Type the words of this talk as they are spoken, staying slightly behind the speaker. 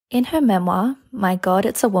In her memoir, My God,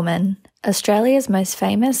 It's a Woman, Australia's most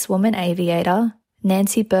famous woman aviator,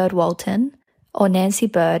 Nancy Bird Walton, or Nancy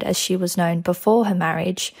Bird as she was known before her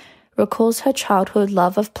marriage, recalls her childhood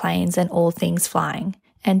love of planes and all things flying,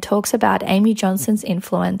 and talks about Amy Johnson's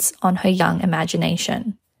influence on her young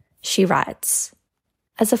imagination. She writes,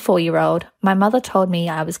 "As a 4-year-old, my mother told me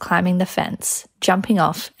I was climbing the fence, jumping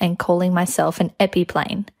off and calling myself an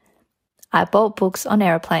epiplane. I bought books on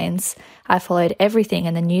aeroplanes. I followed everything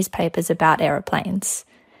in the newspapers about aeroplanes.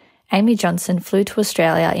 Amy Johnson flew to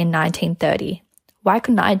Australia in 1930. Why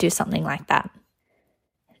couldn't I do something like that?"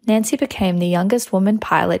 Nancy became the youngest woman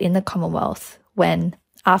pilot in the Commonwealth when,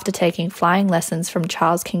 after taking flying lessons from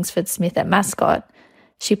Charles Kingsford Smith at Mascot,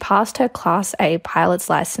 she passed her Class A pilot's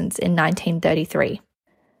license in 1933.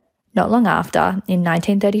 Not long after, in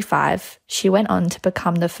 1935, she went on to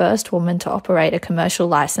become the first woman to operate a commercial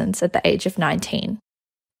license at the age of 19.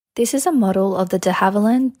 This is a model of the de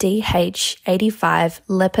Havilland DH-85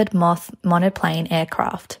 Leopard Moth monoplane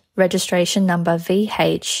aircraft, registration number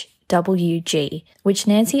VHWG, which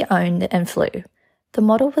Nancy owned and flew. The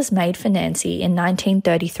model was made for Nancy in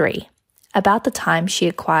 1933, about the time she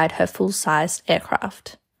acquired her full-sized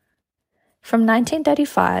aircraft. From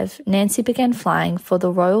 1935, Nancy began flying for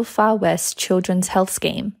the Royal Far West Children's Health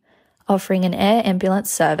Scheme, offering an air ambulance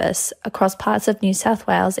service across parts of New South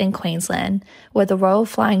Wales and Queensland where the Royal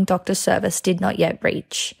Flying Doctor Service did not yet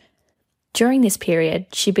reach. During this period,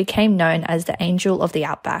 she became known as the Angel of the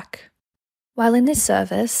Outback. While in this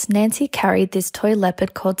service, Nancy carried this toy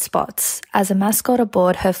leopard called Spots as a mascot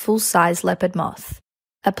aboard her full-size Leopard Moth,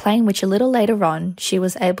 a plane which a little later on she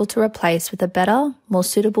was able to replace with a better, more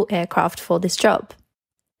suitable aircraft for this job.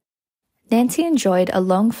 Nancy enjoyed a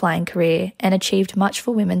long flying career and achieved much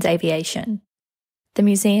for women's aviation. The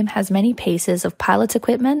museum has many pieces of pilot's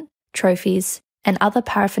equipment, trophies, and other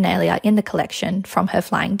paraphernalia in the collection from her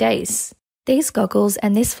flying days. These goggles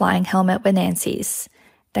and this flying helmet were Nancy's.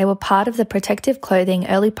 They were part of the protective clothing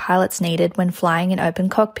early pilots needed when flying in open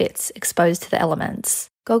cockpits exposed to the elements.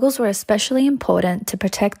 Goggles were especially important to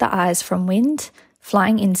protect the eyes from wind,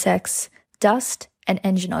 flying insects, dust, and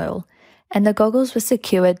engine oil, and the goggles were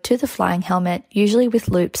secured to the flying helmet usually with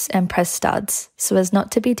loops and press studs so as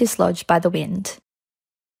not to be dislodged by the wind.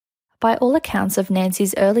 By all accounts of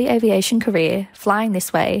Nancy's early aviation career, flying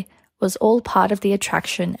this way was all part of the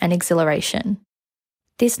attraction and exhilaration.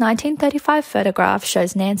 This 1935 photograph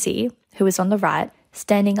shows Nancy, who is on the right,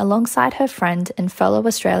 standing alongside her friend and fellow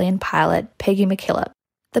Australian pilot Peggy McKillop.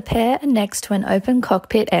 The pair are next to an open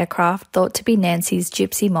cockpit aircraft thought to be Nancy's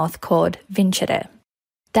gypsy moth called Vincere.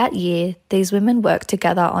 That year, these women worked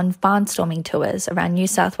together on barnstorming tours around New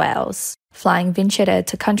South Wales, flying Vincere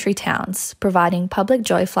to country towns, providing public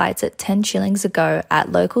joy flights at 10 shillings a go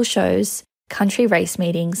at local shows, country race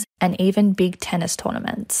meetings, and even big tennis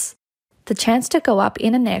tournaments. The chance to go up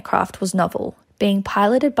in an aircraft was novel, being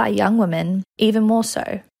piloted by young women even more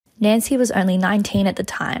so. Nancy was only 19 at the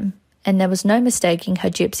time, and there was no mistaking her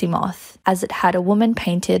gypsy moth, as it had a woman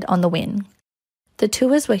painted on the wing. The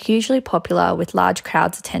tours were hugely popular with large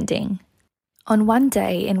crowds attending. On one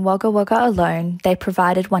day in Wagga Wagga alone, they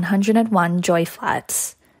provided 101 joy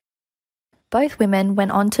flights. Both women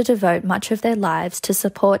went on to devote much of their lives to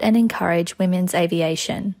support and encourage women's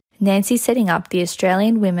aviation, Nancy setting up the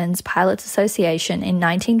Australian Women's Pilots Association in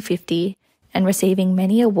 1950 and receiving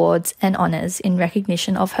many awards and honours in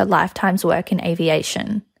recognition of her lifetime's work in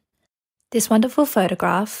aviation. This wonderful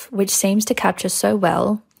photograph, which seems to capture so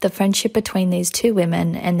well the friendship between these two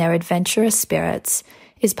women and their adventurous spirits,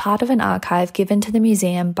 is part of an archive given to the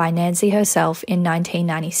museum by Nancy herself in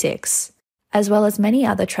 1996. As well as many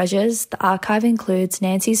other treasures, the archive includes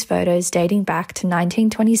Nancy's photos dating back to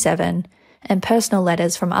 1927 and personal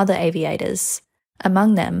letters from other aviators,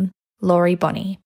 among them Laurie Bonney.